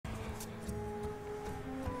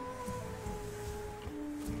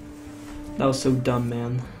That was so dumb,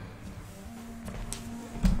 man.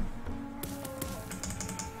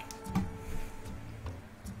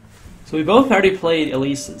 So we both already played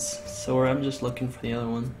Elise's, so I'm just looking for the other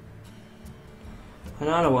one.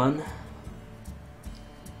 Another one.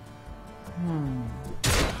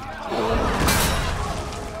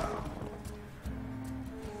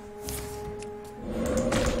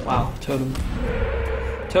 Wow, Totem.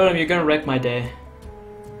 Totem, you're gonna wreck my day.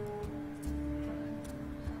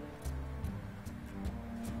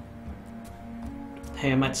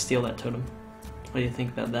 Hey, I might steal that Totem. What do you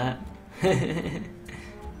think about that?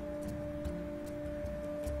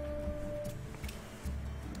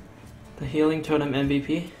 The healing Totem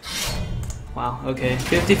MVP? Wow, okay.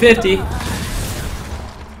 50-50.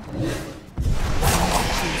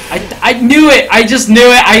 I knew it! I just knew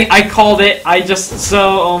it! I called it! I just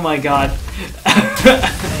so... Oh my god.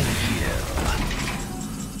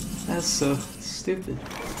 That's so stupid.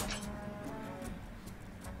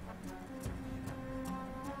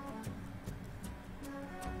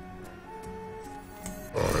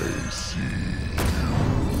 I see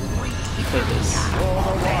Play this.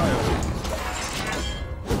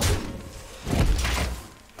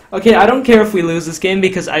 Okay, I don't care if we lose this game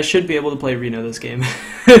because I should be able to play Reno this game.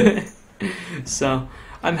 So,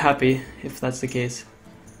 I'm happy if that's the case.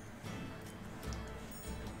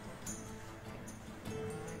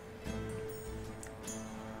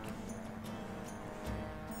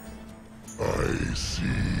 I see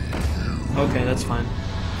Okay, that's fine.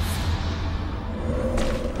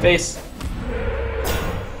 Base.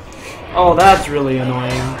 Oh, that's really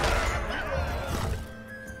annoying.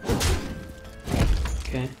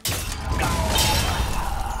 Okay.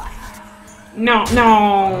 No,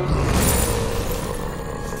 no!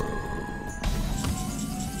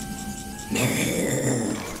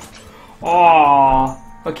 Aww.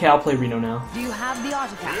 Okay, I'll play Reno now. Do you have the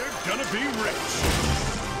artifact? You're gonna be rich.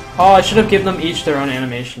 Oh, I should have given them each their own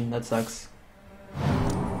animation. That sucks.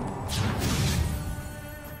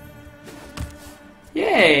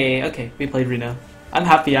 Yay! Okay, we played Reno. I'm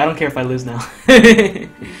happy. I don't care if I lose now.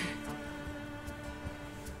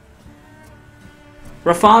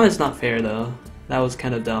 Rafam is not fair though. That was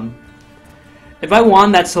kind of dumb. If I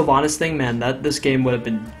won that Sylvanas thing, man, this game would have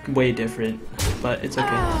been way different. But it's okay.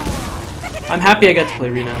 I'm happy I got to play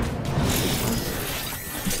Reno.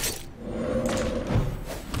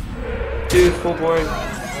 Dude, full board.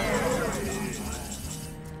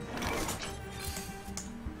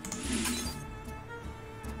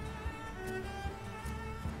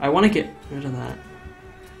 I want to get rid of that.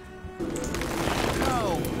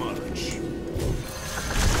 How much?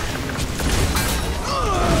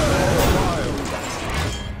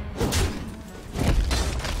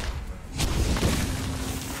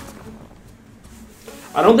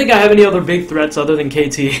 I don't think I have any other big threats other than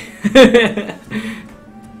KT.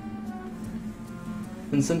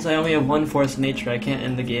 And since I only have one force of nature, I can't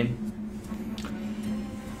end the game.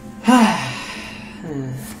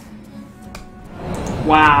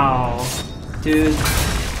 Wow. Dude.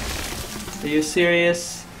 Are you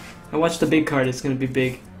serious? I watched the big card, it's gonna be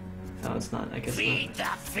big. No, it's not, I guess Feed the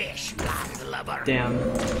fish, landlubber. Damn.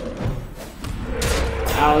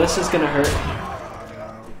 Ow, this is gonna hurt.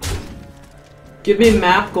 Give me a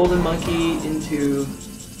map, Golden Monkey, into...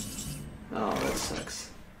 Oh, that sucks.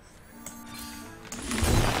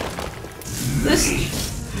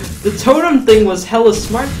 The totem thing was hella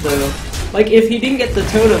smart though. Like, if he didn't get the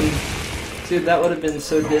totem, dude, that would have been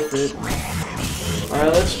so different.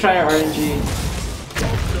 Alright, let's try our RNG.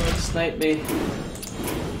 Snipe me.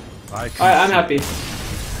 Alright, I'm happy.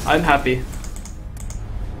 I'm happy.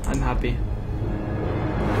 I'm happy.